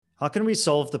How can we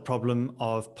solve the problem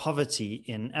of poverty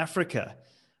in Africa?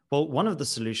 Well, one of the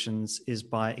solutions is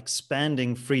by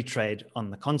expanding free trade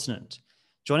on the continent.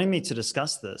 Joining me to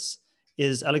discuss this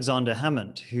is Alexander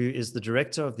Hammond, who is the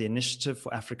director of the Initiative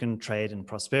for African Trade and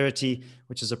Prosperity,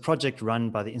 which is a project run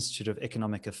by the Institute of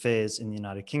Economic Affairs in the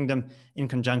United Kingdom in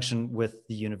conjunction with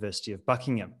the University of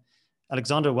Buckingham.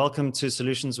 Alexander, welcome to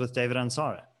Solutions with David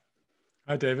Ansara.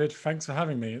 Hi, David. Thanks for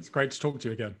having me. It's great to talk to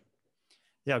you again.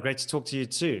 Yeah, great to talk to you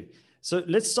too. So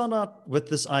let's start out with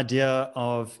this idea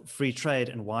of free trade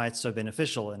and why it's so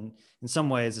beneficial. And in some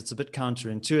ways, it's a bit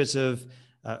counterintuitive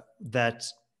that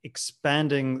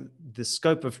expanding the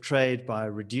scope of trade by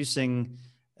reducing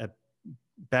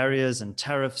barriers and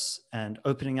tariffs and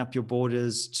opening up your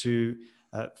borders to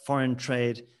foreign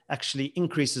trade actually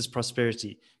increases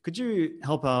prosperity. Could you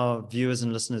help our viewers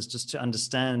and listeners just to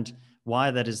understand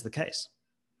why that is the case?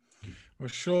 Well,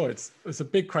 sure. It's a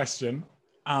big question.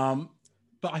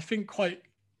 But I think quite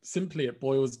simply, it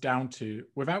boils down to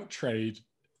without trade,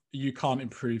 you can't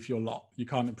improve your lot. You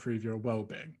can't improve your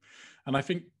well-being. And I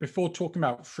think before talking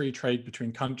about free trade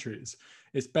between countries,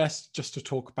 it's best just to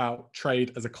talk about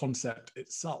trade as a concept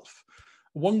itself.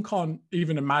 One can't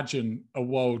even imagine a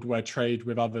world where trade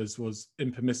with others was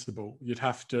impermissible. You'd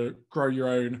have to grow your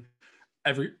own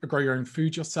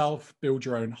food yourself, build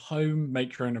your own home,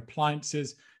 make your own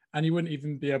appliances, and you wouldn't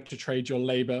even be able to trade your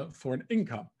labor for an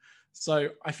income. So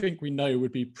I think we know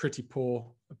would be pretty poor,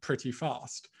 pretty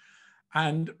fast.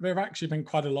 And there have actually been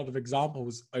quite a lot of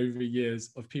examples over the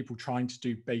years of people trying to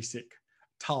do basic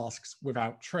tasks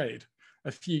without trade.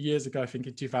 A few years ago, I think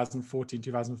in 2014,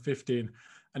 2015,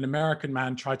 an American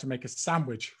man tried to make a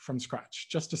sandwich from scratch,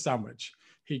 just a sandwich.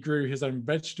 He grew his own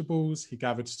vegetables, he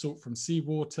gathered salt from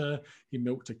seawater, he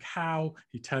milked a cow,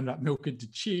 he turned that milk into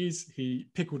cheese, he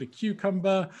pickled a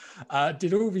cucumber,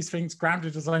 did all these things,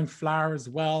 grounded his own flour as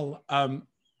well,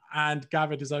 and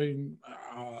gathered his own,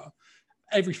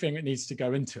 everything that needs to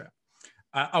go into it.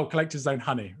 Collected his own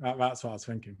honey, that's what I was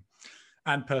thinking,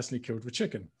 and personally killed the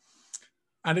chicken.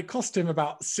 And it cost him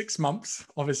about 6 months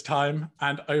of his time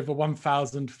and over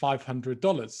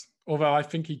 $1,500. Although I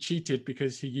think he cheated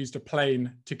because he used a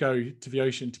plane to go to the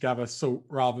ocean to gather salt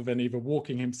rather than either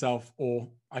walking himself or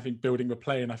I think building the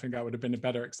plane. I think that would have been a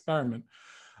better experiment.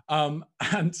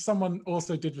 And someone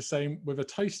also did the same with a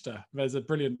toaster. There's a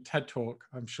brilliant TED talk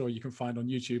I'm sure you can find on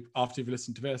YouTube after you've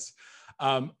listened to this.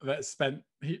 The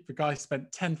guy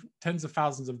spent tens of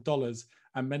thousands of dollars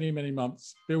and many, many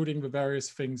months building the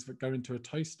various things that go into a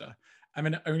toaster. I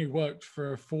mean, it only worked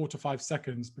for 4 to 5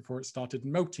 seconds before it started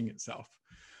melting itself.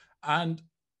 And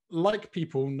like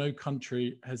people, no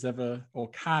country has ever or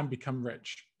can become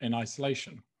rich in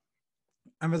isolation.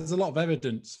 And there's a lot of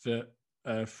evidence that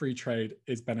free trade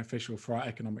is beneficial for our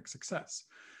economic success.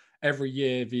 Every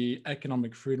year, the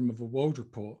Economic Freedom of the World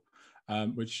report,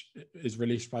 which is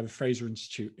released by the Fraser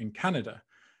Institute in Canada,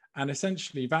 and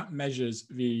essentially that measures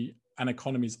an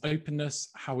economy's openness,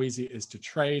 how easy it is to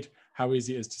trade, how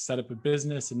easy it is to set up a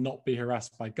business and not be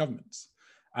harassed by governments.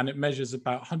 And it measures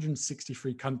about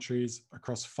 163 countries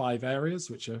across 5 areas,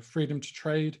 which are freedom to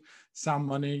trade, sound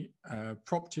money,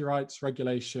 property rights,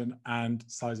 regulation, and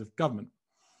size of government.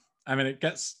 I mean, it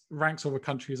ranks all the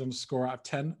countries on a score out of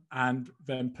 10 and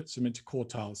then puts them into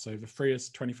quartiles. So the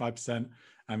freest 25%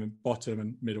 and the bottom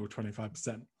and middle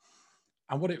 25%.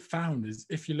 And what it found is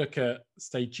if you look at,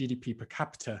 say, GDP per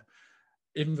capita,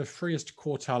 in the freest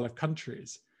quartile of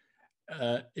countries,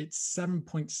 it's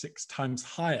 7.6 times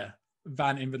higher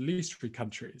than in the least free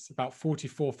countries, about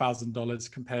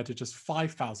 $44,000 compared to just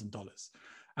 $5,000.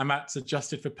 And that's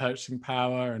adjusted for purchasing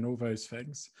power and all those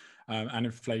things, and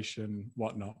inflation,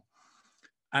 whatnot.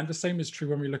 And the same is true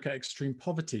when we look at extreme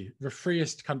poverty. The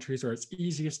freest countries where it's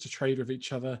easiest to trade with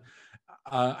each other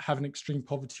have an extreme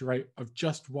poverty rate of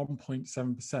just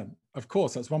 1.7%. Of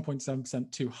course, that's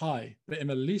 1.7% too high, but in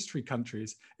the least free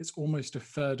countries, it's almost a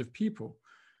third of people.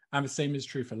 And the same is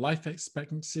true for life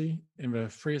expectancy. In the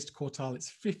freest quartile, it's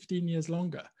 15 years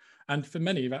longer. And for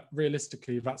many, that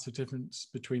realistically, that's the difference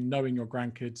between knowing your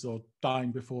grandkids or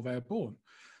dying before they're born.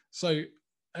 So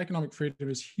economic freedom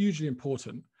is hugely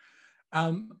important.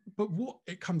 But what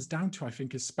it comes down to, I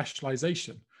think, is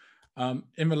specialization.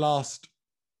 In the last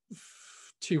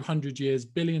 200 years,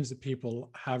 billions of people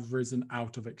have risen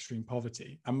out of extreme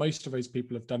poverty. And most of those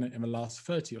people have done it in the last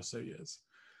 30 or so years.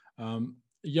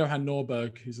 Johan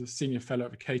Norberg, who's a senior fellow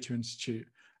at the Cato Institute,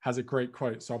 has a great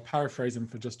quote. So I'll paraphrase him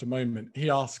for just a moment.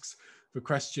 He asks the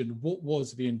question, what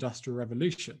was the Industrial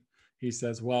Revolution? He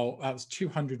says, well, that's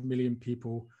 200 million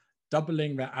people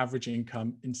doubling their average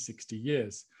income in 60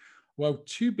 years. Well,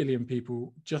 2 billion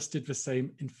people just did the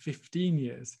same in 15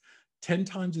 years, 10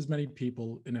 times as many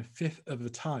people in a fifth of the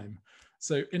time.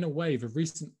 So in a way, the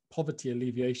recent poverty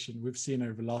alleviation we've seen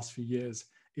over the last few years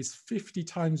is 50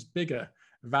 times bigger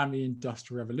than the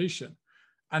Industrial Revolution.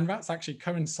 And that's actually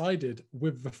coincided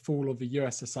with the fall of the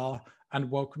USSR and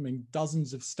welcoming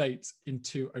dozens of states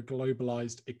into a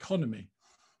globalized economy.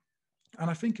 And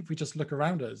I think if we just look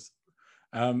around us,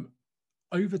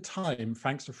 over time,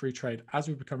 thanks to free trade, as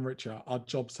we become richer, our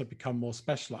jobs have become more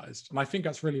specialized. And I think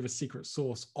that's really the secret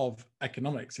sauce of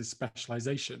economics is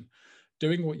specialization,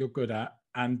 doing what you're good at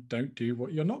and don't do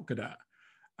what you're not good at.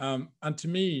 And to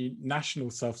me, national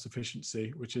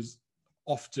self-sufficiency, which is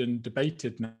often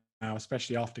debated now,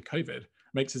 especially after COVID,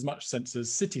 makes as much sense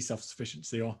as city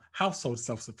self-sufficiency or household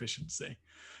self-sufficiency.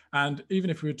 And even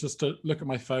if we were just to look at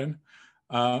my phone,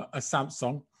 a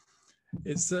Samsung,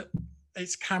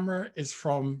 its camera is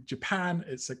from Japan,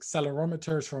 its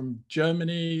accelerometer is from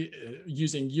Germany,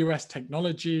 using US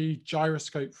technology,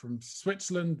 gyroscope from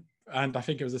Switzerland, and I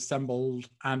think it was assembled,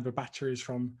 and the batteries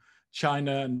from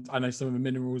China, and I know some of the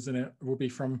minerals in it will be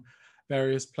from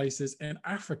various places in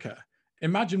Africa.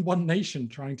 Imagine one nation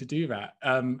trying to do that.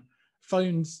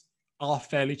 Phones are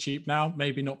fairly cheap now,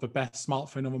 maybe not the best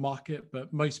smartphone on the market,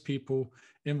 but most people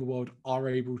in the world are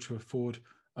able to afford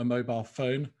a mobile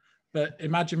phone. But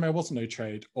imagine there was no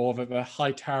trade, or that the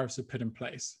high tariffs are put in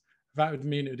place. That would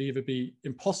mean it would either be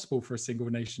impossible for a single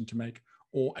nation to make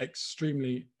or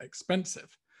extremely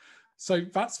expensive. So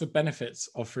that's the benefits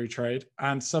of free trade.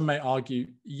 And some may argue,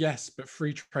 yes, but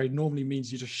free trade normally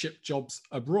means you just ship jobs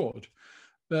abroad.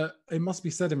 But it must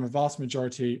be said in the vast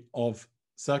majority of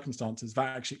circumstances,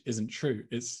 that actually isn't true.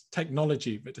 It's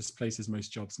technology that displaces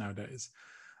most jobs nowadays.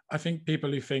 I think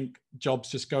people who think jobs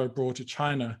just go abroad to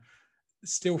China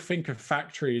still think of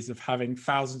factories of having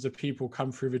thousands of people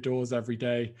come through the doors every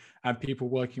day and people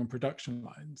working on production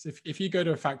lines. If you go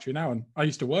to a factory now, and I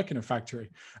used to work in a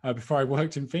factory before I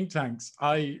worked in think tanks,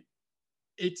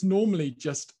 it's normally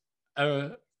just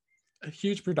a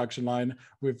huge production line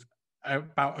with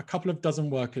about a couple of dozen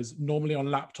workers, normally on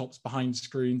laptops behind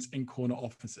screens in corner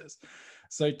offices.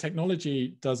 So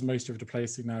technology does most of the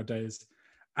placing nowadays.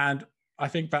 And I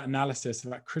think that analysis,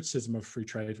 that criticism of free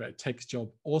trade, that it takes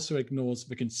job, also ignores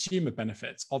the consumer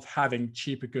benefits of having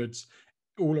cheaper goods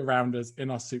all around us in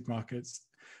our supermarkets.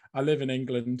 I live in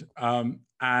England,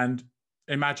 and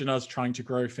imagine us trying to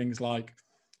grow things like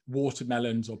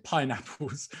watermelons or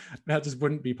pineapples. That just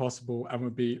wouldn't be possible and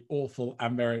would be awful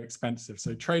and very expensive.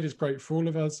 So trade is great for all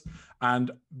of us, and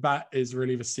that is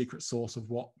really the secret sauce of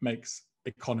what makes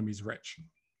economies rich.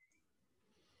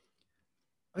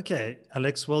 Okay,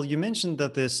 Alex, well, you mentioned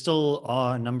that there still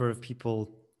are a number of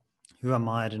people who are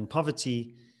mired in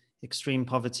poverty, extreme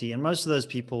poverty, and most of those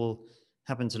people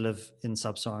happen to live in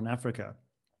sub-Saharan Africa.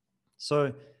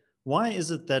 So why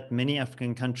is it that many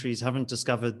African countries haven't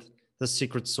discovered the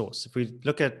secret sauce? If we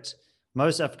look at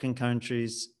most African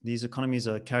countries, these economies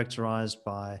are characterized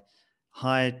by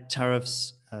high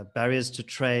tariffs, barriers to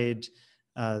trade,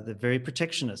 they're very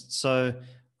protectionist. So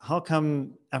how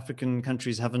come African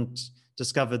countries haven't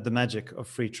discovered the magic of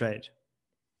free trade?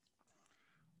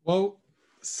 Well,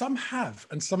 some have,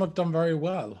 and some have done very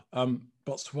well.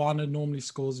 Botswana normally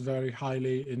scores very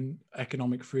highly in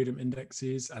economic freedom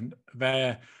indexes, and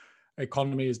their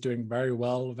economy is doing very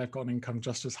well. They've got an income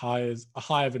just as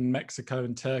higher than Mexico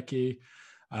and Turkey.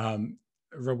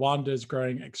 Rwanda is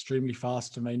growing extremely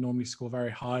fast, and they normally score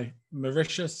very high.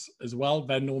 Mauritius as well,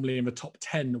 they're normally in the top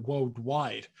 10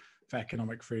 worldwide for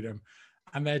economic freedom,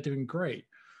 and they're doing great.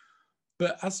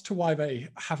 But as to why they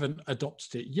haven't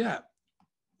adopted it yet,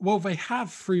 well, they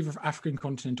have through the African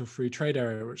Continental Free Trade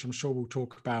Area, which I'm sure we'll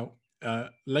talk about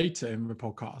later in the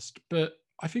podcast. But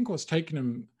I think what's taken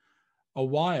them a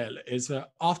while is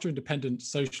that after independence,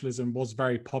 socialism was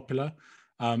very popular,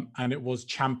 and it was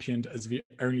championed as the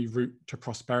only route to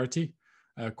prosperity.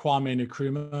 Kwame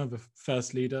Nkrumah, the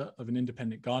first leader of an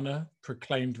independent Ghana,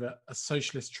 proclaimed that a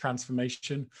socialist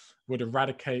transformation would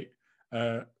eradicate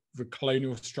the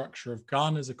colonial structure of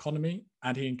Ghana's economy,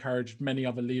 and he encouraged many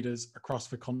other leaders across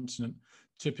the continent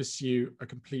to pursue a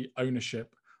complete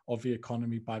ownership of the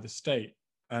economy by the state.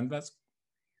 And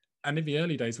in the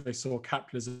early days, they saw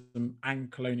capitalism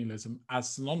and colonialism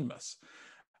as synonymous.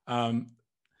 And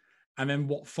then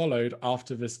what followed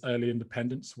after this early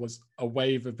independence was a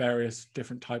wave of various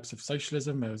different types of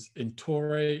socialism. There was in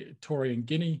Toure in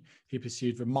Guinea, he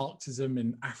pursued the Marxism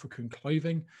in African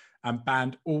clothing and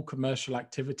banned all commercial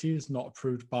activities not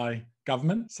approved by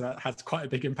government. So that has quite a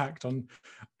big impact on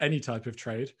any type of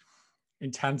trade.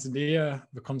 In Tanzania,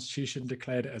 the constitution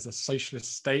declared it as a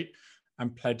socialist state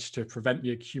and pledged to prevent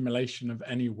the accumulation of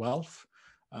any wealth.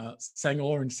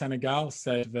 Senghor in Senegal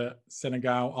said that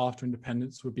Senegal after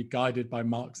independence would be guided by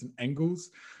Marx and Engels.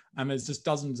 And there's just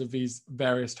dozens of these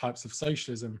various types of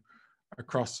socialism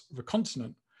across the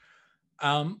continent.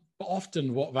 But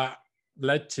often what that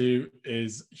led to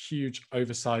is huge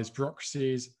oversized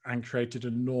bureaucracies and created a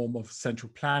norm of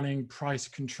central planning, price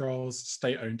controls,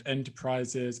 state-owned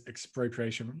enterprises,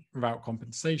 expropriation without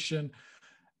compensation,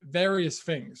 various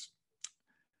things.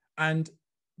 And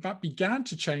that began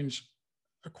to change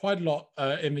quite a lot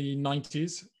in the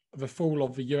 90s, the fall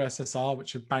of the USSR,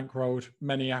 which had bankrolled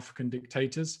many African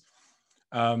dictators.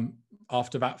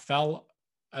 After that fell,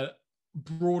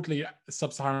 broadly,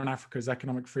 sub-Saharan Africa's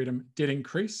economic freedom did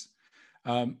increase.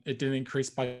 It didn't increase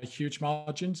by huge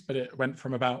margins, but it went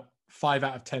from about 5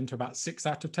 out of 10 to about 6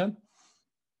 out of 10.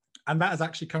 And that has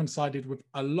actually coincided with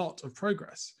a lot of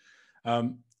progress.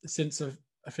 Since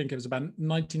I think it was about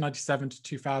 1997 to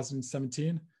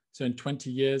 2017. So in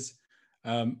 20 years,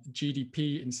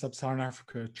 GDP in sub-Saharan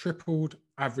Africa tripled,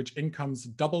 average incomes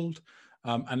doubled,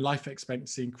 and life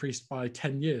expectancy increased by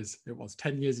 10 years. It was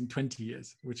 10 years in 20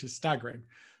 years, which is staggering.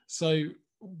 So,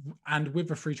 and with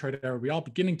the free trade era, we are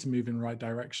beginning to move in the right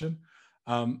direction.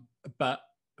 But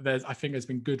I think there's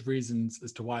been good reasons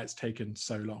as to why it's taken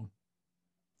so long.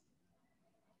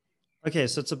 Okay,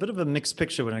 so it's a bit of a mixed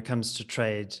picture when it comes to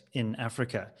trade in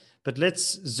Africa, but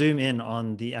let's zoom in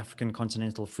on the African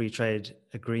Continental Free Trade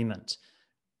Agreement.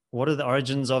 What are the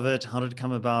origins of it? How did it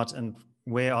come about? And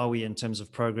where are we in terms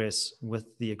of progress with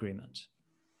the agreement?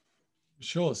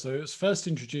 Sure. So it was first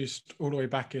introduced all the way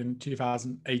back in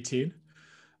 2018.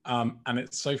 And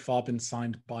it's so far been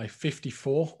signed by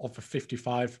 54 of the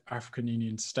 55 African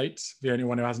Union states. The only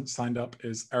one who hasn't signed up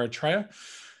is Eritrea.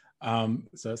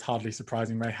 So it's hardly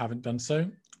surprising they haven't done so.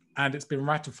 And it's been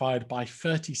ratified by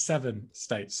 37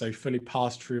 states, so fully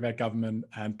passed through their government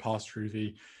and passed through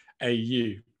the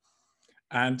AU.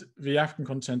 And the African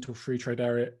Continental Free Trade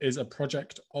Area is a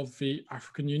project of the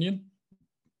African Union,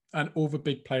 and all the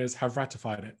big players have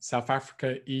ratified it. South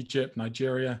Africa, Egypt,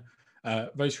 Nigeria,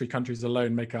 those 3 countries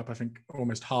alone make up, I think,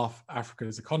 almost half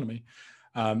Africa's economy.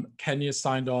 Kenya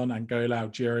signed on, Angola,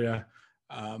 Algeria,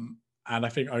 and I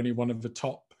think only one of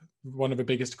the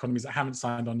biggest economies that haven't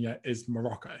signed on yet is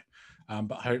Morocco,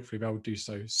 but hopefully they'll do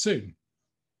so soon.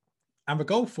 And the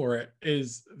goal for it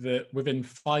is that within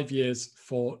 5 years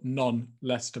for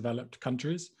less developed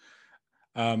countries,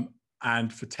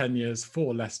 and for 10 years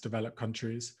for less developed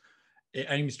countries, it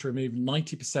aims to remove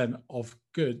 90%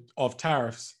 of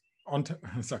tariffs on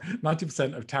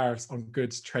 90% of tariffs on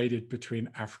goods traded between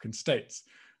African states.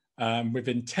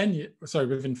 Within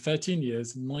 13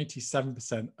 years,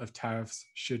 97% of tariffs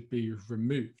should be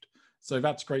removed. So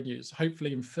that's great news.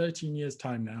 Hopefully in 13 years'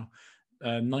 time now,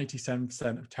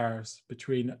 97% of tariffs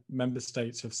between member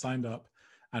states who have signed up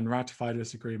and ratified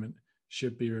this agreement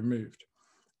should be removed.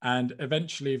 And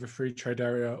eventually the free trade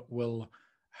area will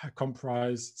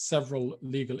comprise several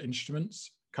legal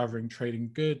instruments covering trading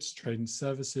goods, trading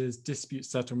services, dispute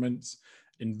settlements,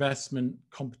 investment,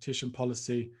 competition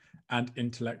policy, and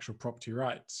intellectual property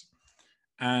rights.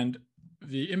 And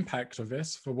the impact of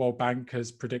this, the World Bank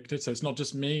has predicted, so it's not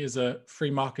just me as a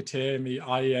free marketeer in the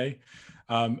IEA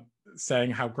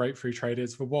saying how great free trade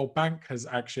is. The World Bank has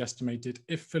actually estimated,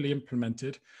 if fully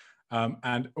implemented,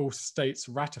 and all states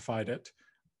ratified it,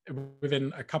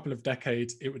 within a couple of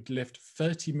decades, it would lift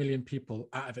 30 million people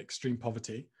out of extreme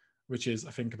poverty, which is,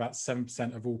 I think, about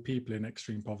 7% of all people in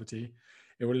extreme poverty.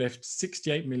 It will lift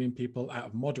 68 million people out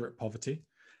of moderate poverty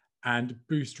and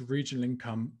boost regional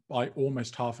income by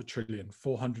almost $500 billion,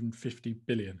 450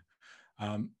 billion.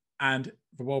 And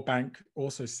the World Bank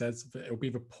also says that it will be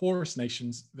the poorest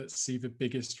nations that see the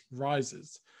biggest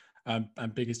rises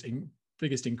and biggest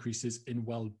increases in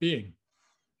well-being.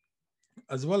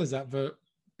 As well as that, the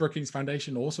Brookings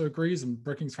Foundation also agrees, and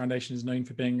Brookings Foundation is known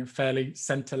for being a fairly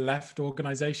center-left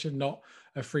organization, not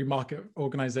a free market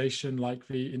organization like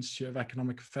the Institute of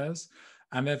Economic Affairs.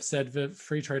 And they've said the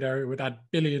free trade area would add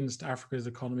billions to Africa's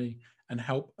economy and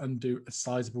help undo a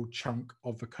sizable chunk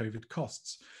of the COVID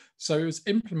costs. So it was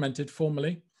implemented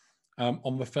formally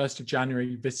on the 1st of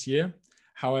January this year.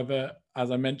 However, as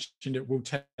I mentioned, it will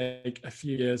take a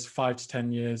few years, 5 to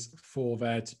 10 years, for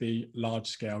there to be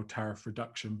large-scale tariff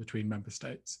reduction between member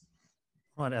states.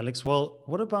 Right, Alex. Well,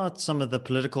 what about some of the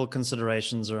political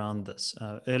considerations around this?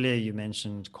 Earlier, you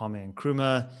mentioned Kwame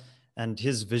Nkrumah and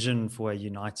his vision for a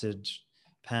united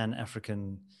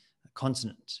Pan-African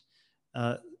continent.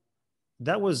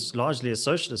 That was largely a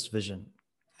socialist vision.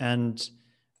 And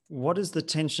what is the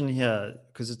tension here?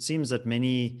 Because it seems that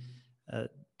many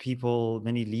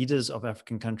many leaders of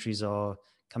African countries are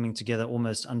coming together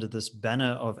almost under this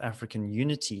banner of African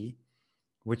unity.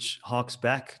 which harks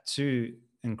back to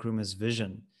Nkrumah's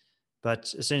vision.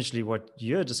 But essentially, what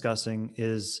you're discussing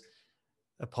is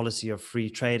a policy of free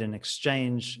trade and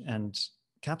exchange and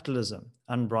capitalism,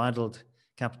 unbridled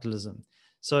capitalism.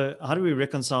 So, how do we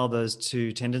reconcile those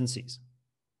two tendencies?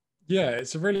 Yeah,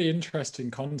 it's a really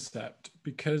interesting concept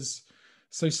because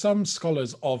some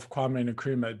scholars of Kwame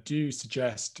Nkrumah do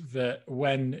suggest that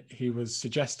when he was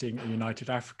suggesting a united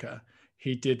Africa,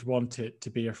 he did want it to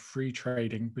be a free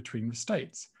trading between the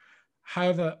states.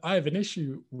 However, I have an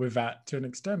issue with that to an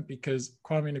extent because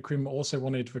Kwame Nkrumah also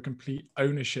wanted the complete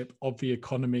ownership of the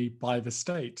economy by the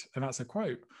state, and that's a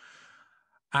quote.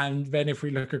 And then if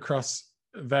we look across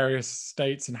various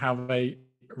states and how they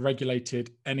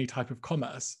regulated any type of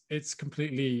commerce, it's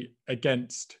completely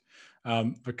against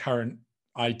the current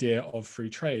idea of free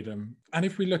trade. And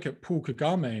if we look at Paul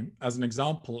Kagame as an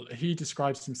example, he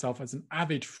describes himself as an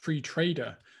avid free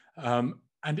trader.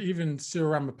 And even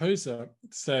Cyril Ramaphosa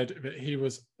said that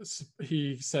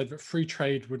he said that free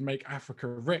trade would make Africa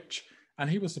rich, and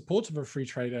he was supportive of a free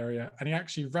trade area. And he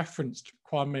actually referenced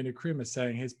Kwame Nkrumah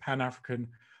saying his Pan-African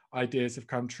ideas have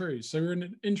come true. So we're in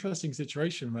an interesting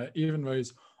situation where even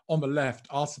those on the left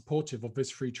are supportive of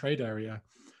this free trade area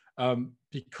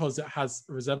because it has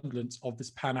a resemblance of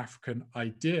this Pan-African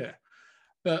idea.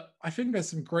 But I think there's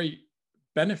some great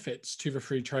benefits to the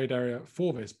free trade area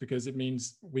for this because it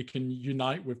means we can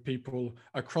unite with people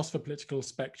across the political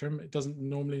spectrum. It doesn't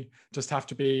normally just have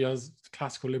to be as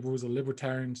classical liberals or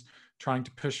libertarians trying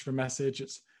to push the message.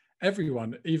 It's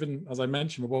everyone, even as I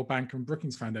mentioned, the World Bank and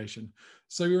Brookings Foundation.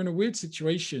 So we're in a weird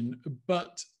situation,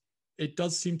 but it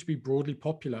does seem to be broadly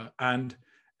popular, and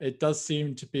it does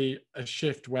seem to be a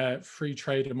shift where free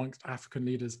trade amongst African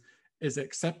leaders is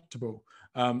acceptable.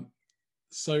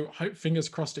 So fingers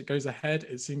crossed it goes ahead.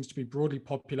 It seems to be broadly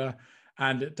popular,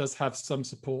 and it does have some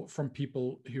support from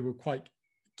people who were quite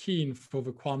keen for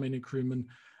the Kwame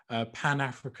Nkrumah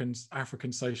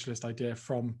Pan-African socialist idea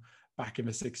from back in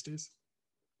the 60s.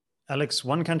 Alex,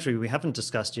 one country we haven't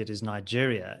discussed yet is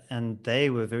Nigeria, and they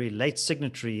were very late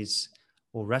signatories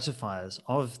or ratifiers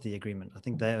of the agreement. I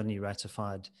think they only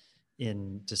ratified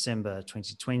in December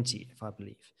 2020, if I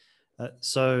believe.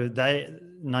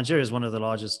 Nigeria is one of the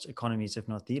largest economies, if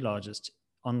not the largest,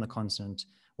 on the continent.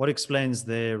 What explains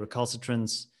their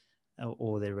recalcitrance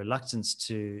or their reluctance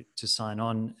to sign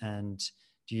on? And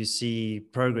do you see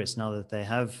progress now that they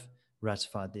have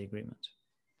ratified the agreement?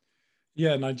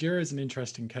 Yeah, Nigeria is an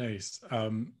interesting case.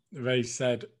 They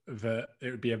said that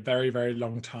it would be a very, very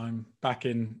long time. Back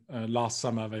in last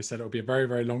summer, they said it would be a very,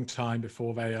 very long time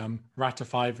before they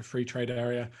ratify the free trade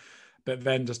area. But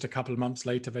then just a couple of months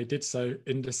later, they did so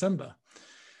in December.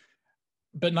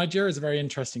 But Nigeria is a very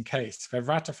interesting case. They've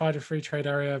ratified a free trade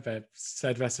area. They've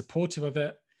said they're supportive of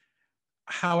it.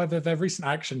 However, their recent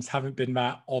actions haven't been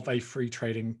that of a free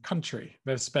trading country.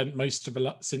 They've spent most of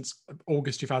the, since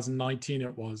August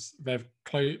 2019,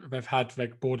 they've had their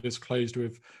borders closed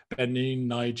with Benin,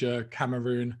 Niger,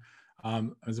 Cameroon,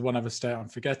 there's one other state I'm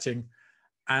forgetting.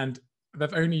 And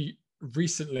they've only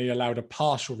recently allowed a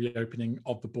partial reopening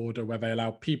of the border where they allow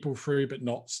people through, but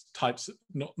not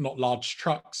large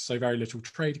trucks. So very little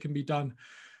trade can be done.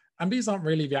 And these aren't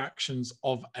really the actions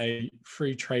of a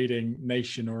free trading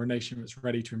nation or a nation that's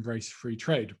ready to embrace free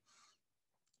trade.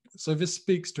 So this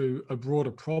speaks to a broader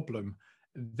problem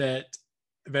that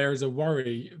there is a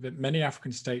worry that many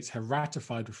African states have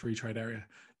ratified the free trade area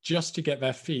just to get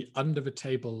their feet under the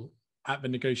table at the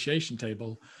negotiation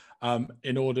table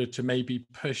in order to maybe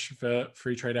push the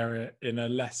free trade area in a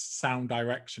less sound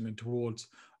direction and towards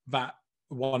that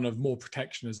one of more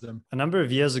protectionism. A number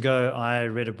of years ago, I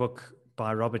read a book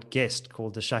by Robert Guest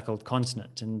called The Shackled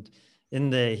Continent. And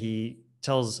in there, he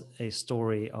tells a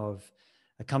story of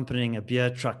accompanying a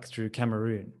beer truck through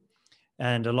Cameroon.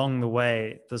 And along the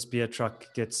way, this beer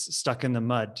truck gets stuck in the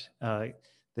mud.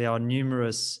 There are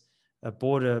numerous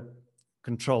border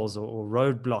controls or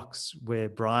roadblocks where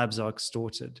bribes are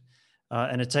extorted.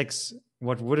 And it takes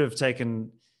what would have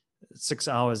taken 6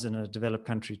 hours in a developed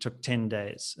country, took 10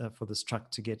 days for this truck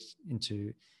to get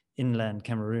into inland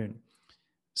Cameroon.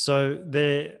 So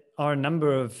there are a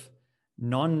number of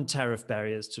non-tariff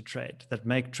barriers to trade that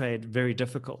make trade very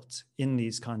difficult in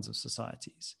these kinds of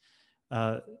societies.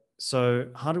 So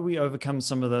how do we overcome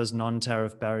some of those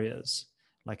non-tariff barriers,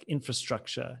 like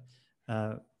infrastructure,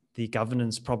 the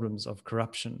governance problems of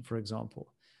corruption, for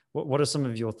example? What are some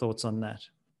of your thoughts on that?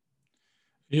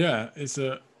 Yeah, it's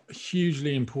a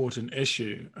hugely important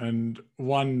issue, and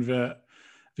one that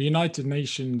the United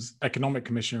Nations Economic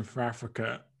Commission for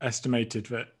Africa estimated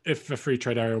that if the free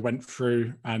trade area went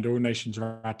through and all nations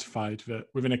ratified, that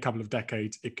within a couple of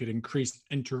decades, it could increase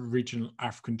inter-regional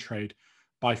African trade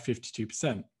by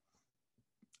 52%.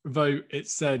 Though it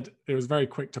said, it was very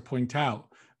quick to point out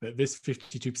that this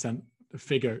 52%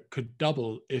 figure could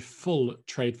double if full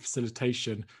trade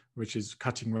facilitation, which is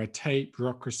cutting red tape,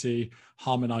 bureaucracy,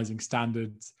 harmonizing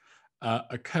standards,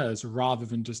 occurs rather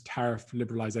than just tariff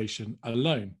liberalization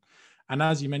alone. And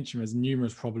as you mentioned, there's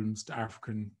numerous problems to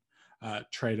African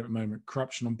trade at the moment.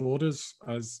 Corruption on borders.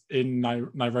 As in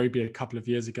Nairobi a couple of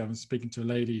years ago, I was speaking to a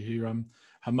lady who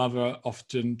her mother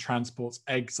often transports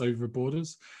eggs over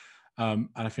borders, and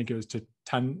I think it was to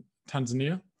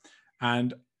Tanzania.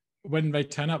 And when they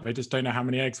turn up, they just don't know how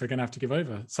many eggs they're going to have to give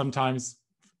over. Sometimes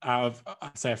out of,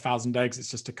 say, 1,000 eggs, it's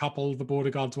just a couple the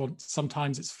border guards want.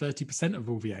 Sometimes it's 30% of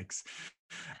all the eggs.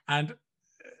 And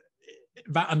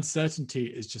that uncertainty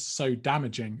is just so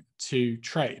damaging to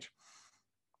trade.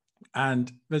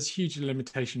 And there's huge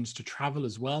limitations to travel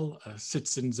as well.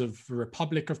 Citizens of the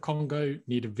Republic of Congo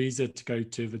need a visa to go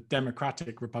to the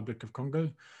Democratic Republic of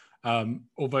Congo.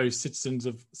 Although citizens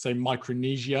of, say,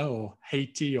 Micronesia or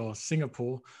Haiti or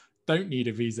Singapore don't need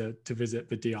a visa to visit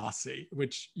the DRC,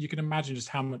 which you can imagine just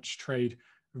how much trade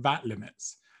that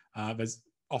limits. There's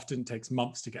often takes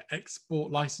months to get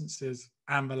export licenses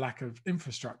and the lack of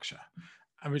infrastructure,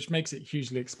 and which makes it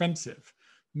hugely expensive.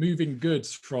 Moving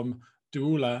goods from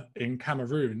Douala in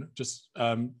Cameroon just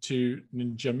to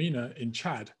N'Djamena in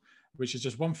Chad, which is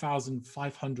just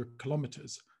 1,500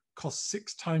 kilometers, costs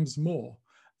 6 times more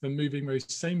than moving those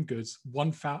same goods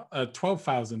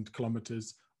 12,000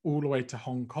 kilometers all the way to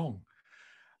Hong Kong.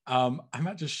 And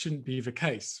that just shouldn't be the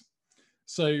case.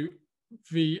 So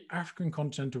the African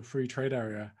Continental Free Trade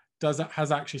Area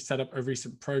has actually set up a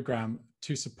recent program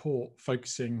to support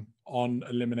focusing on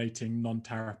eliminating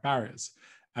non-tariff barriers.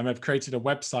 And they've created a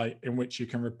website in which you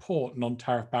can report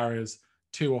non-tariff barriers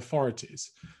to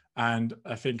authorities. And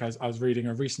I think I was reading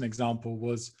a recent example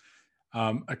was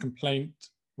a complaint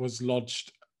was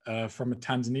lodged from a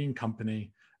Tanzanian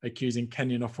company accusing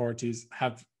Kenyan authorities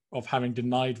of having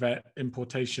denied their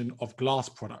importation of glass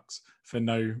products for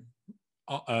no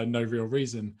real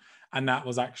reason. And that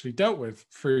was actually dealt with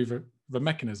through the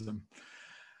mechanism.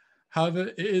 However,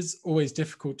 it is always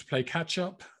difficult to play catch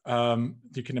up.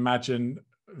 You can imagine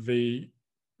the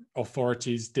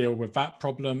authorities deal with that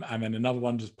problem and then another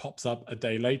one just pops up a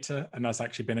day later, and that's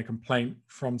actually been a complaint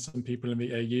from some people in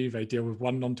the AU. They deal with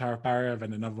one non-tariff barrier,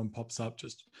 then another one pops up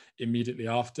just immediately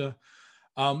after.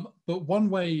 But one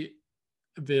way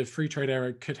the free trade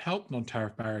area could help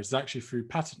non-tariff barriers is actually through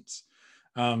patents.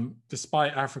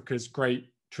 Despite Africa's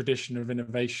great tradition of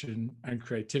innovation and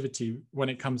creativity, when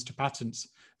it comes to patents,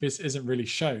 this isn't really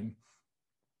shown.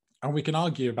 And we can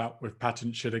argue about if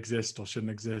patents should exist or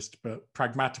shouldn't exist, but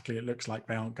pragmatically, it looks like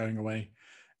they aren't going away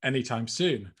anytime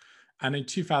soon. And in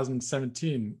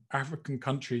 2017, African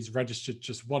countries registered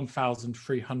just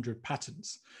 1,300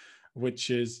 patents,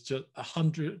 which is just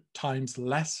 100 times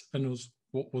less than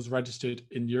what was registered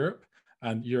in Europe.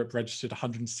 And Europe registered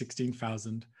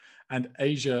 116,000, and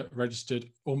Asia registered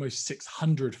almost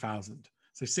 600,000.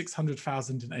 So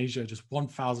 600,000 in Asia, just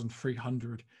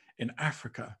 1,300 in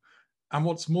Africa. And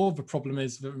what's more, the problem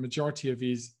is that the majority of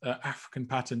these African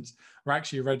patents were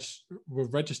actually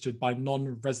registered by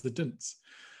non-residents.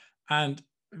 And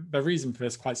the reason for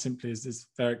this, quite simply, is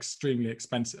they're extremely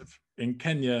expensive. In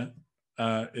Kenya,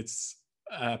 its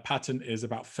patent is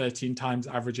about 13 times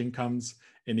average incomes.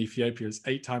 In Ethiopia, it's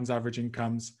 8 times average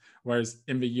incomes. Whereas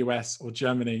in the US or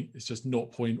Germany, it's just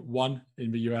 0.1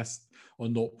 in the US or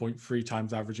 0.3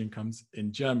 times average incomes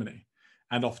in Germany.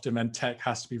 And often then tech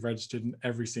has to be registered in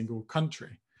every single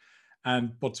country.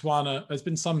 And Botswana, there's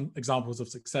been some examples of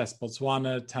success.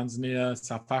 Botswana, Tanzania,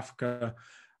 South Africa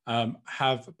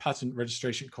have patent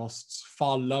registration costs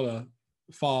far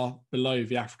below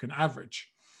the African average.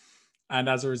 And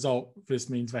as a result, this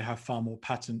means they have far more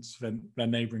patents than their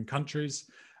neighboring countries,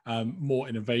 more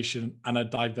innovation, and a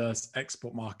diverse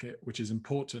export market, which is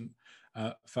important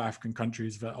for African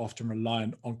countries that are often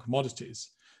reliant on commodities.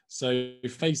 So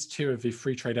phase 2 of the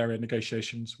free trade area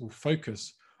negotiations will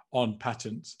focus on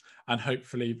patents, and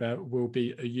hopefully there will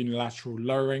be a unilateral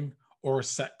lowering or a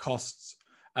set costs,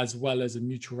 as well as a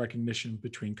mutual recognition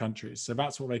between countries. So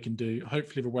that's what they can do.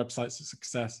 Hopefully the website's a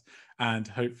success, and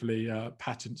hopefully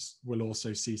patents will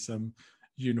also see some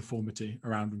uniformity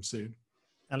around them soon.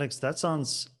 Alex, that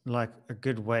sounds like a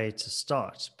good way to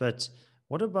start, but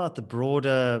what about the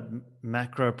broader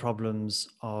macro problems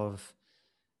of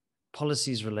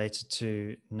policies related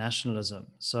to nationalism?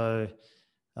 So,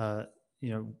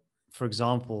 for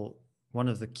example, one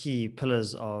of the key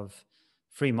pillars of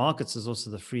free markets is also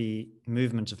the free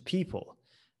movement of people.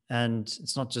 And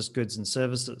it's not just goods and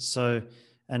services. So,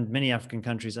 and many African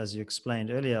countries, as you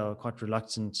explained earlier, are quite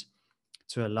reluctant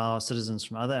to allow citizens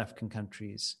from other African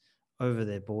countries over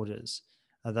their borders.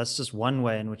 That's just one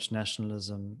way in which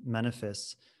nationalism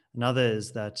manifests. Another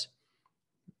is that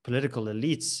political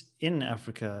elites in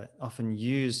Africa often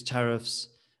use tariffs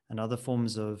and other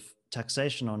forms of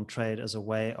taxation on trade as a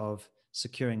way of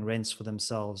securing rents for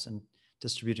themselves and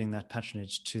distributing that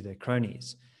patronage to their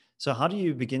cronies. So how do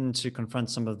you begin to confront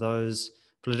some of those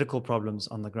political problems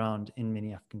on the ground in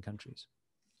many African countries?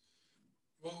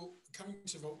 Well, coming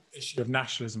to the issue of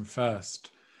nationalism first,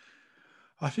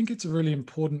 I think it's a really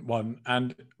important one.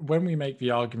 And when we make the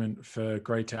argument for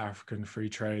greater African free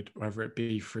trade, whether it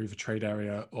be through the trade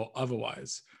area or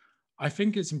otherwise, I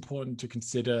think it's important to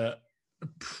consider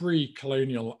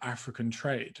pre-colonial African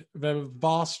trade. There were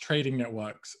vast trading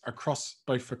networks across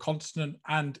both the continent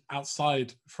and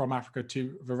outside from Africa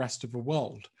to the rest of the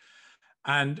world.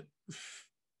 And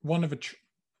one of the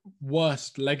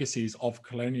worst legacies of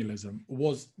colonialism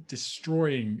was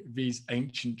destroying these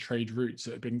ancient trade routes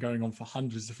that had been going on for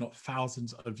hundreds, if not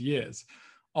thousands of years.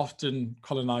 Often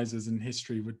colonizers in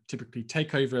history would typically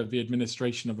take over the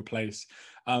administration of a place,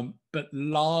 but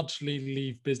largely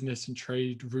leave business and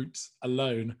trade routes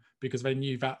alone because they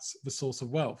knew that's the source of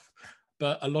wealth.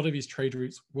 But a lot of these trade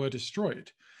routes were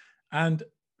destroyed. And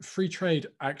free trade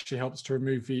actually helps to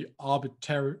remove the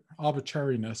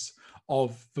arbitrariness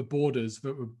of the borders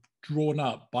that were drawn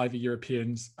up by the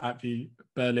Europeans at the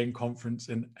Berlin Conference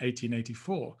in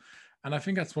 1884. And I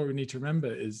think that's what we need to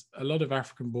remember is a lot of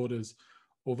African borders,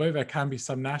 although there can be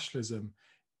some nationalism,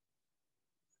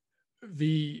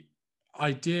 the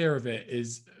idea of it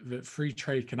is that free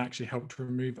trade can actually help to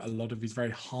remove a lot of these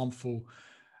very harmful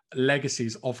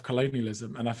legacies of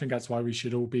colonialism. And I think that's why we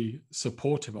should all be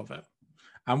supportive of it.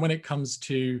 And when it comes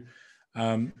to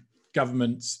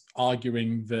governments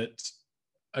arguing that,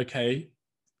 okay,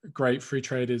 great, free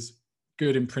trade is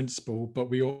good in principle, but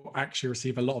we all actually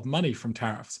receive a lot of money from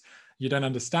tariffs. You don't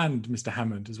understand, Mr.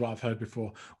 Hammond, is what I've heard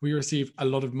before. We receive a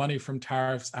lot of money from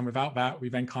tariffs, and without that, we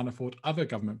then can't afford other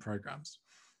government programs.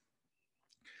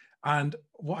 And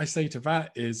what I say to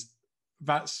that is,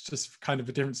 that's just kind of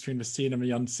the difference between the seen and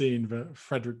the unseen, the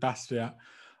Frederick Bastiat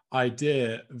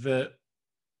idea that,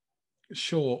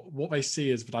 sure, what they see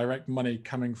is the direct money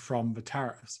coming from the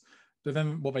tariffs. But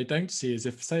then what they don't see is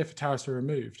if the tariffs are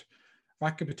removed,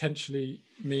 that could potentially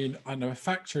mean, I know, a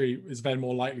factory is then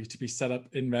more likely to be set up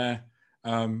in their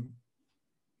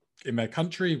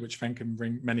country, which then can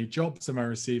bring many jobs and may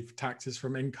receive taxes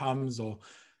from incomes, or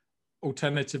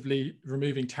alternatively,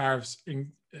 removing tariffs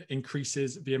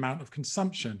increases the amount of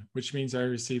consumption, which means they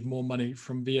receive more money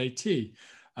from VAT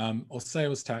or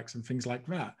sales tax and things like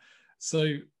that.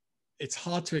 So it's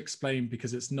hard to explain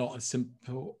because it's not as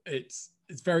simple. It's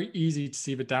very easy to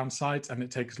see the downsides and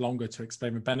it takes longer to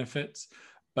explain the benefits.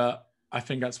 But I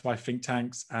think that's why think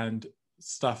tanks and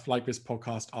stuff like this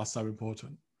podcast are so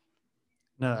important.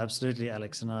 No, absolutely,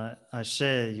 Alex. And I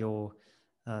share your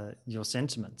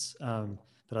sentiments.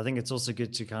 But I think it's also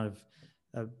good to kind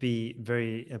of be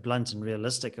very blunt and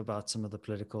realistic about some of the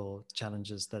political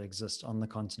challenges that exist on the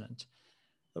continent.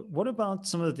 What about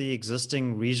some of the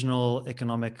existing regional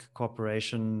economic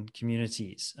cooperation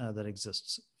communities that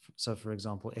exist? So, for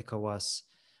example, ECOWAS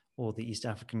or the East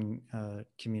African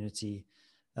community.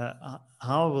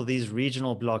 How will these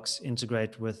regional blocks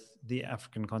integrate with the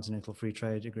African Continental Free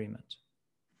Trade Agreement?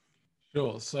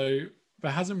 Sure. So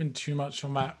there hasn't been too much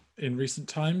on that in recent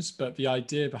times, but the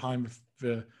idea behind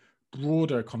the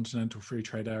broader Continental Free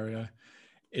Trade Area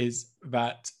is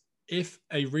that if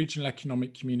a regional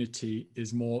economic community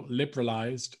is more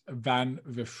liberalized than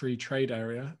the free trade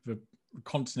area, the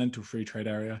Continental Free Trade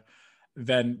Area,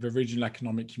 then the regional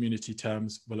economic community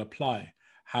terms will apply.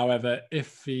 However,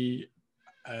 if the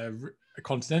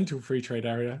Continental Free Trade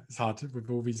Area, it's hard with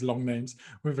all these long names,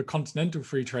 with the Continental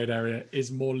Free Trade Area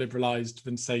is more liberalized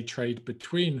than, say, trade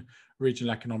between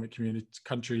regional economic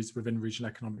countries within regional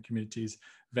economic communities,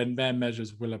 then their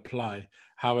measures will apply.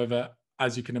 However,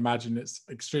 as you can imagine, it's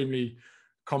extremely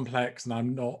complex, and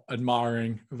I'm not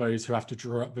admiring those who have to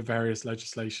draw up the various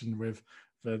legislation with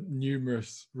the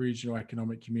numerous regional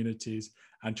economic communities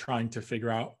and trying to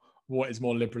figure out what is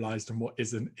more liberalized and what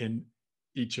isn't in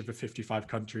each of the 55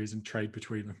 countries and trade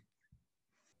between them.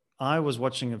 I was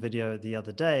watching a video the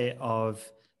other day of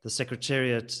the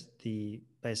Secretariat,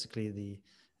 basically the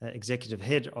executive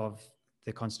head of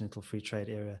the Continental Free Trade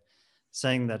Area,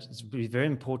 saying that it's very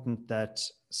important that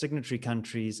signatory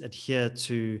countries adhere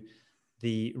to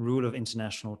the rule of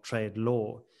international trade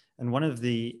law. And one of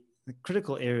the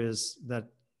critical areas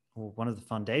or one of the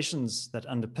foundations that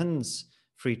underpins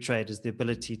free trade is the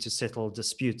ability to settle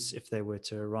disputes if they were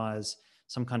to arise,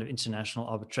 some kind of international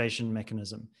arbitration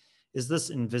mechanism. Is this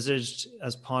envisaged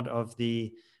as part of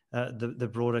the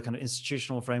broader kind of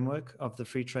institutional framework of the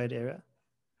free trade area?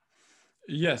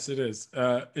 Yes, it is.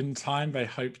 In time, they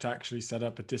hope to actually set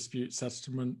up a dispute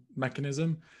settlement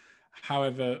mechanism.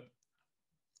 However,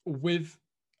 with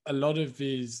a lot of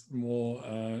these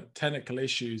more technical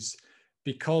issues,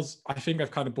 because I think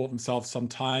they've kind of bought themselves some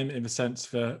time in the sense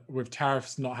that with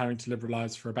tariffs not having to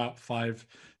liberalize for about 5-10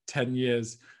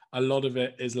 years, a lot of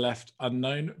it is left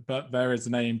unknown, but there is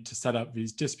an aim to set up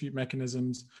these dispute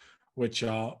mechanisms, which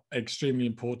are extremely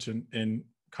important in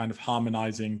kind of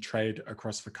harmonizing trade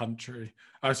across the country.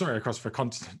 Across the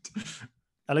continent.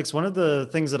 Alex, one of the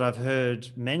things that I've heard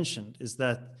mentioned is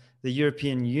that the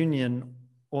European Union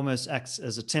almost acts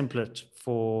as a template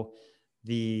for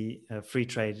the free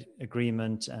trade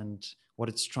agreement and what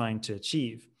it's trying to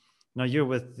achieve. Now, you're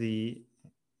with the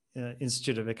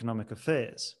Institute of Economic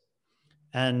Affairs,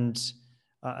 and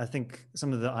I think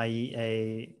some of the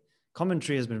IEA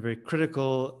commentary has been very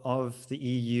critical of the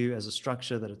EU as a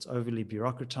structure, that it's overly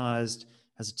bureaucratized,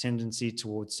 has a tendency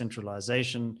towards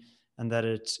centralization, and that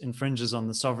it infringes on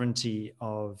the sovereignty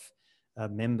of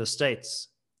member states.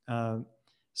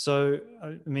 So,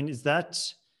 I mean, is that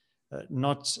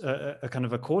not a kind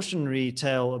of a cautionary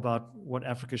tale about what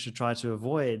Africa should try to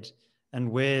avoid and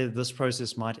where this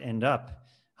process might end up?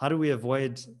 How do we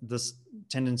avoid this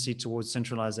tendency towards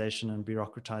centralization and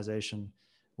bureaucratization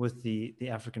with the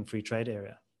African free trade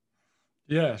area?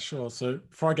 Yeah, sure. So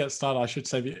before I get started, I should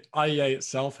say the IEA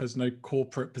itself has no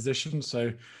corporate position.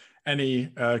 So any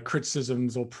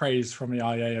criticisms or praise from the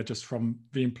IEA are just from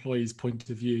the employee's point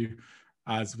of view,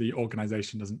 as the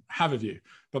organization doesn't have a view.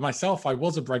 But myself, I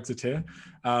was a Brexiteer,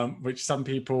 which some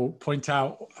people point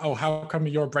out, oh, how come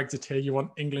you're a Brexiteer? You want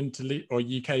England to leave, or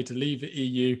UK to leave the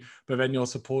EU, but then you're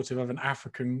supportive of an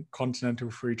African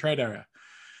continental free trade area.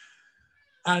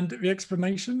 And the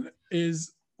explanation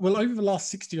is, well, over the last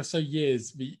 60 or so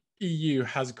years, the EU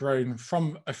has grown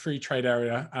from a free trade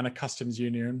area and a customs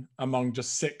union among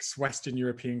just 6 Western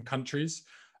European countries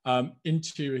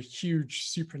into a huge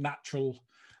supranational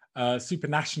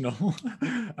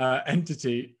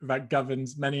entity that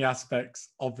governs many aspects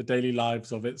of the daily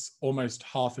lives of its almost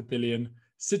 500 million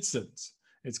citizens.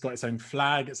 It's got its own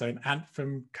flag, its own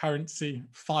anthem, currency,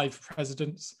 5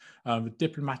 presidents, the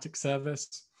diplomatic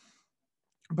service.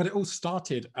 But it all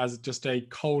started as just a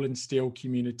coal and steel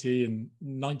community in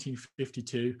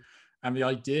 1952. And the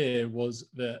idea was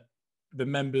that the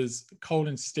members' coal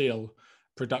and steel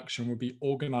production would be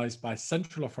organized by a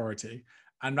central authority,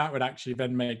 and that would actually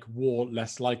then make war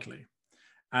less likely.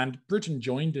 And Britain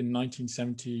joined in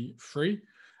 1973,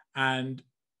 and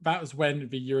that was when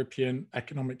the European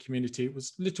Economic Community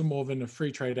was little more than a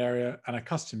free trade area and a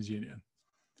customs union.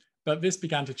 But this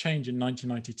began to change in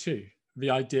 1992. The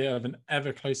idea of an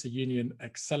ever closer union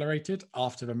accelerated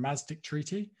after the Maastricht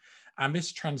Treaty, and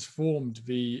this transformed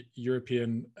the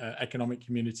European Economic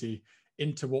Community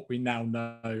into what we now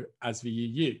know as the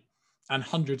EU. And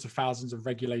hundreds of thousands of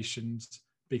regulations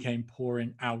became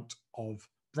pouring out of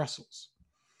Brussels.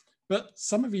 But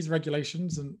some of these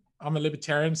regulations, and I'm a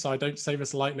libertarian, so I don't say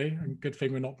this lightly, and good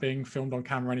thing we're not being filmed on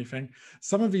camera or anything,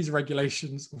 some of these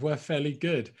regulations were fairly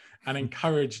good and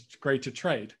encouraged greater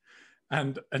trade.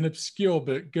 And an obscure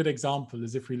but good example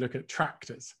is if we look at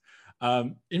tractors.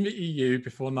 In the EU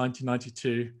before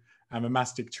 1992 and the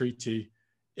Maastricht Treaty,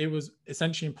 it was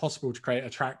essentially impossible to create a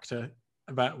tractor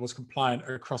that was compliant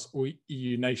across all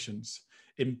EU nations.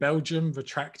 In Belgium, the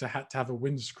tractor had to have a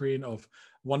windscreen of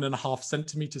 1.5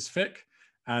 centimeters thick,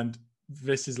 and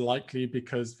this is likely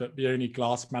because that the only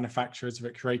glass manufacturers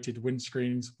that created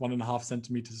windscreens 1.5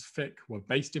 centimeters thick were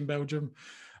based in Belgium.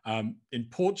 In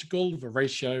Portugal, the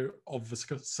ratio of the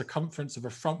circumference of the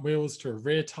front wheels to the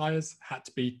rear tires had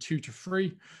to be 2 to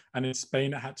 3, and in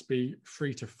Spain it had to be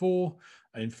 3 to 4.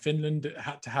 In Finland, it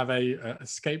had to have a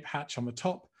escape hatch on the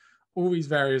top. All these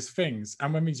various things,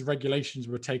 and when these regulations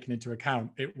were taken into account,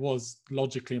 it was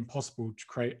logically impossible to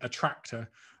create a tractor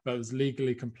that was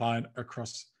legally compliant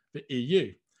across the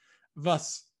EU.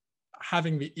 Thus,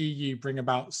 having the EU bring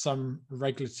about some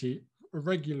regulatory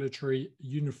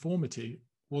uniformity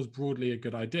was broadly a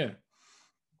good idea.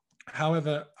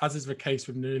 However, as is the case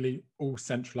with nearly all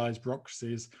centralized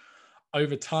bureaucracies,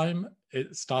 over time,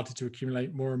 it started to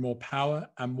accumulate more and more power,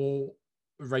 and more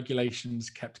regulations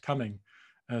kept coming.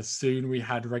 Soon we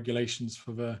had regulations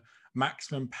for the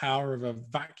maximum power of a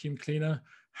vacuum cleaner,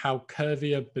 how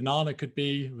curvy a banana could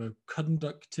be, the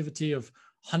conductivity of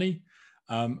honey,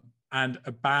 and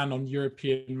a ban on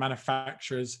European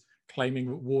manufacturers claiming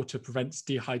that water prevents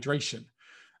dehydration.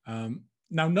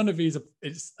 Now, none of these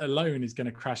alone is going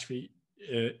to crash the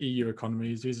EU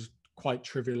economies. These are quite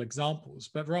trivial examples,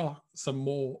 but there are some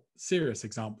more serious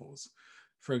examples.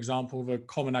 For example, the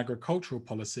Common Agricultural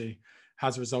Policy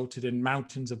has resulted in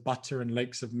mountains of butter and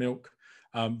lakes of milk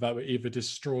that were either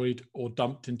destroyed or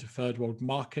dumped into third world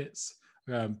markets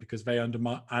because they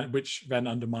which then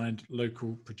undermined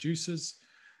local producers.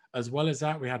 As well as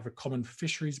that, we had the Common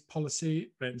Fisheries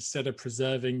Policy that instead of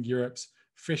preserving Europe's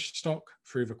fish stock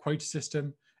through the quota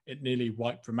system, it nearly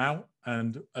wiped them out.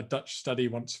 And a Dutch study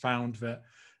once found that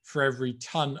for every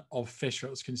ton of fish that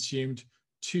was consumed,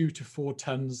 2 to 4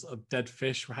 tons of dead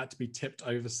fish had to be tipped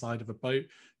over the side of a boat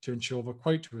to ensure the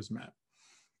quota was met.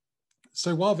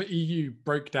 So while the EU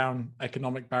broke down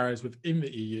economic barriers within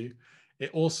the EU, it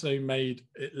also made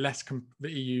it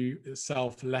the EU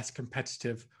itself less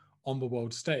competitive on the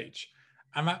world stage.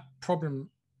 And that problem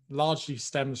largely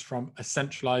stems from a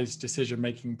centralized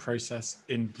decision-making process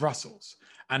in Brussels.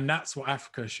 And that's what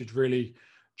Africa should really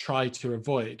try to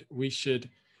avoid. We should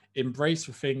embrace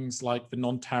the things like the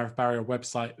non-tariff barrier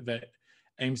website that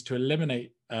aims to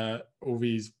eliminate all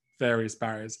these various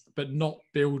barriers, but not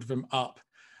build them up.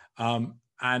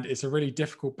 And it's a really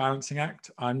difficult balancing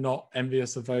act. I'm not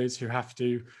envious of those who have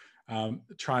to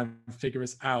try and figure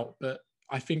this out. But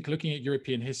I think looking at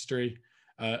European history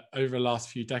over the last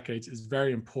few decades is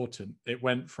very important. It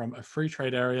went from a free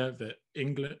trade area that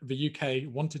the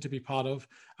UK wanted to be part of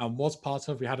and was part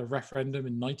of. We had a referendum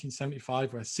in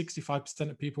 1975 where 65%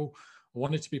 of people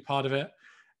wanted to be part of it.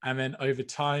 And then over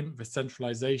time, the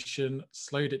centralization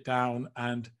slowed it down,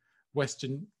 and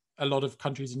a lot of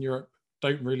countries in Europe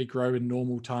don't really grow in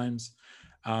normal times,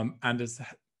 and has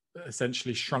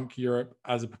essentially shrunk Europe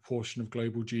as a proportion of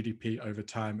global GDP over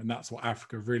time. And that's what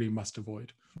Africa really must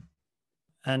avoid.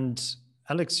 And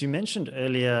Alex, you mentioned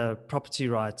earlier property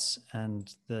rights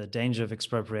and the danger of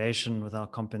expropriation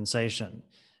without compensation.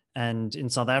 And in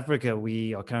South Africa,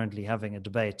 we are currently having a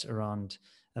debate around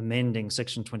amending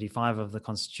Section 25 of the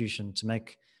Constitution to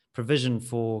make provision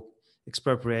for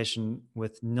expropriation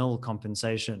with nil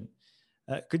compensation.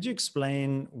 Could you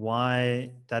explain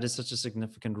why that is such a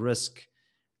significant risk,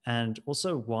 and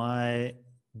also why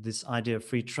this idea of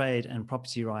free trade and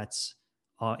property rights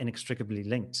are inextricably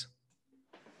linked?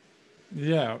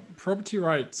 Yeah, property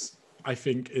rights, I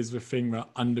think, is the thing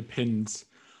that underpins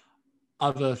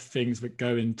other things that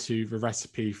go into the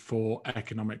recipe for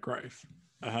economic growth.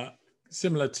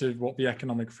 Similar to what the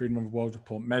Economic Freedom of the World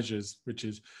Report measures, which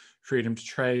is freedom to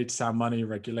trade, sound money,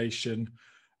 regulation,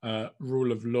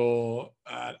 rule of law,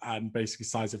 and basically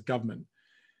size of government.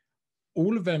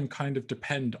 All of them kind of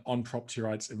depend on property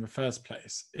rights in the first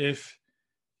place. If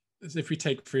we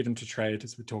take freedom to trade,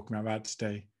 as we're talking about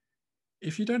today,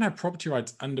 if you don't have property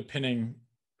rights underpinning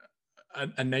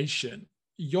a nation,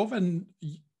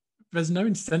 there's no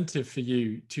incentive for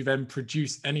you to then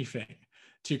produce anything,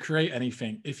 to create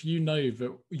anything. If you know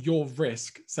that your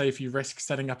risk, say if you risk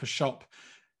setting up a shop,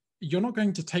 you're not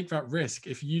going to take that risk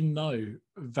if you know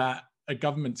that a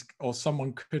government or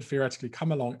someone could theoretically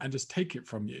come along and just take it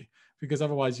from you, because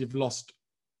otherwise you've lost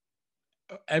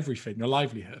everything, your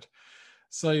livelihood.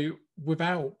 So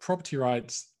without property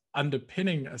rights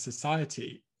underpinning a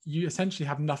society, you essentially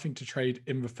have nothing to trade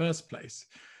in the first place.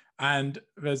 And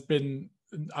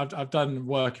I've done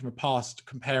work in the past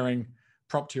comparing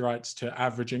property rights to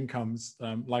average incomes,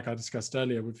 like I discussed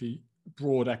earlier with the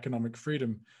broad economic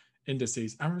freedom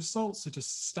indices, and results are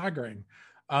just staggering.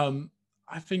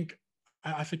 I think,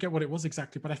 I forget what it was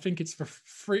exactly, but I think it's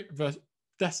the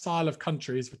decile of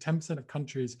countries, the 10% of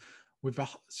countries with the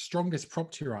strongest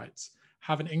property rights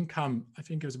have an income, I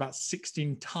think it was about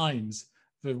 16 times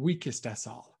the weakest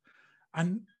decile.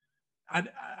 And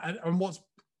what's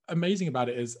amazing about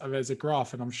it is there's a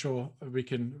graph, and I'm sure we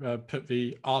can put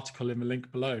the article in the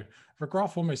link below. The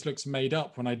graph almost looks made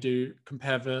up when I do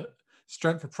compare the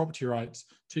strength of property rights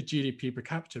to GDP per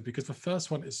capita, because the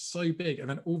first one is so big and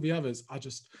then all the others are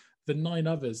the 9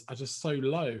 others are just so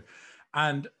low.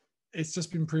 And it's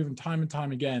just been proven time and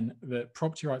time again that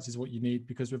property rights is what you need,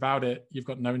 because without it, you've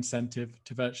got no incentive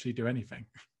to virtually do anything.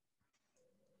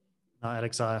 No,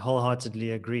 Alex, I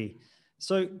wholeheartedly agree.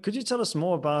 So could you tell us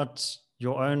more about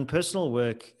your own personal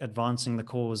work advancing the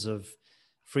cause of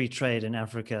free trade in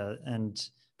Africa? And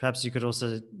perhaps you could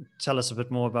also tell us a bit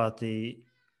more about the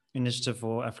Initiative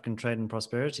for African Trade and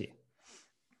Prosperity.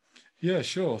 Yeah,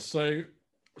 sure. So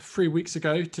 3 weeks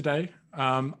ago today,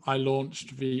 I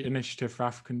launched the Initiative for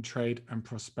African Trade and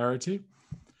Prosperity.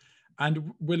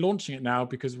 And we're launching it now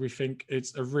because we think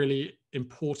it's a really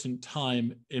important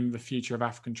time in the future of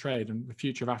African trade. And the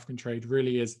future of African trade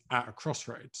really is at a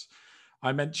crossroads.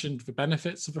 I mentioned the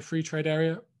benefits of a free trade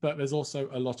area, but there's also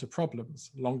a lot of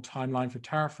problems. Long timeline for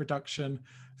tariff reduction,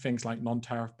 things like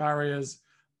non-tariff barriers,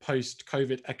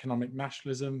 post-COVID economic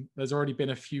nationalism. There's already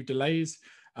been a few delays.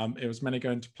 It was meant to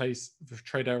go into place, the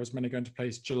trade area was meant to go into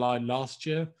place July last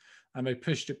year, and they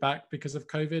pushed it back because of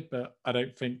COVID, but I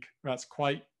don't think that's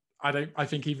quite, I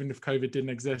think even if COVID didn't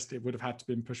exist, it would have had to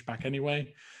been pushed back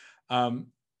anyway. And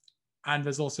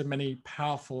there's also many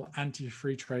powerful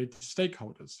anti-free trade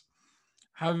stakeholders.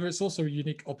 However, it's also a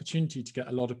unique opportunity to get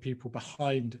a lot of people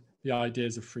behind the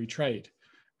ideas of free trade.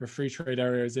 The free trade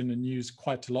area is in the news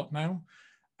quite a lot now,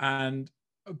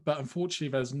 but unfortunately,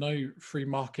 there's no free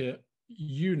market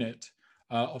unit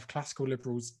of classical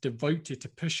liberals devoted to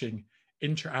pushing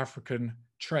intra-African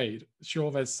trade.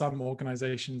 Sure, there's some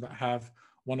organizations that have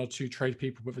one or two trade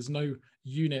people, but there's no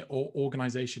unit or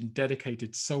organization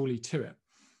dedicated solely to it.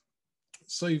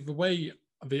 So the way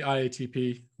the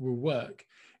IATP will work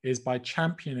is by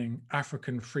championing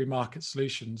African free market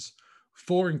solutions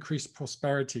for increased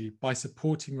prosperity by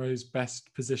supporting those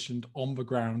best positioned on the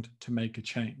ground to make a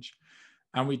change.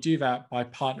 And we do that by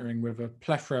partnering with a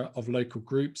plethora of local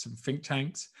groups and think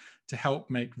tanks to help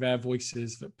make their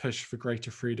voices that push for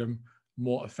greater freedom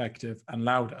more effective and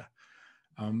louder.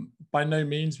 By no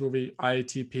means will the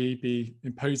IATP be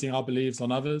imposing our beliefs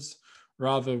on others.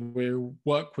 Rather, we'll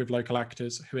work with local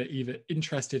actors who are either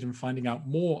interested in finding out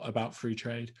more about free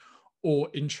trade or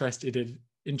interested in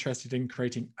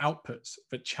creating outputs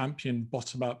that champion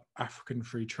bottom-up African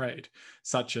free trade,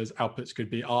 such as outputs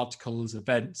could be articles,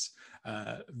 events,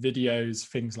 videos,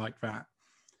 things like that.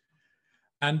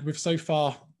 And we've so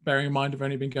far, bearing in mind we've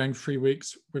only been going 3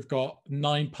 weeks, we've got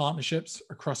 9 partnerships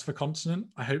across the continent.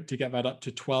 I hope to get that up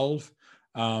to 12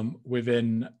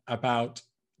 within about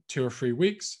 2 or 3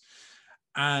 weeks.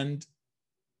 And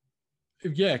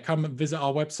yeah, come and visit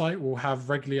our website. We'll have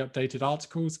regularly updated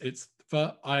articles. It's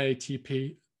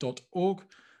theiatp.org.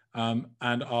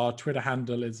 And our Twitter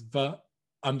handle is _IATP.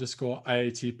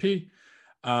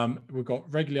 We've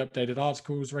got regularly updated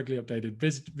articles, regularly updated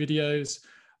videos.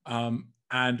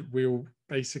 And we'll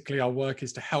basically, our work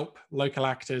is to help local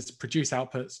actors produce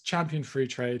outputs, champion free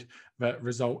trade that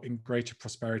result in greater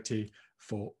prosperity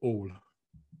for all.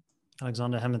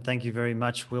 Alexander Hammond, thank you very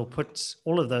much. We'll put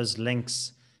all of those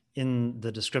links in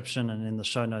the description and in the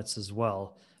show notes as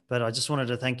well. But I just wanted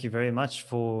to thank you very much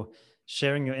for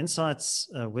sharing your insights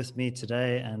with me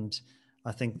today. And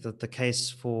I think that the case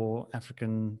for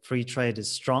African free trade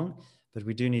is strong, but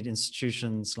we do need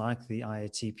institutions like the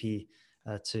IATP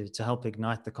to help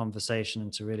ignite the conversation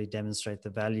and to really demonstrate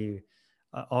the value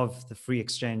of the free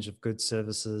exchange of goods,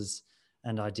 services,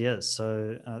 and ideas.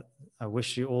 So I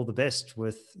wish you all the best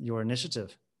with your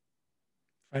initiative.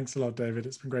 Thanks a lot, David.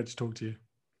 It's been great to talk to you.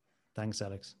 Thanks,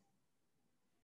 Alex.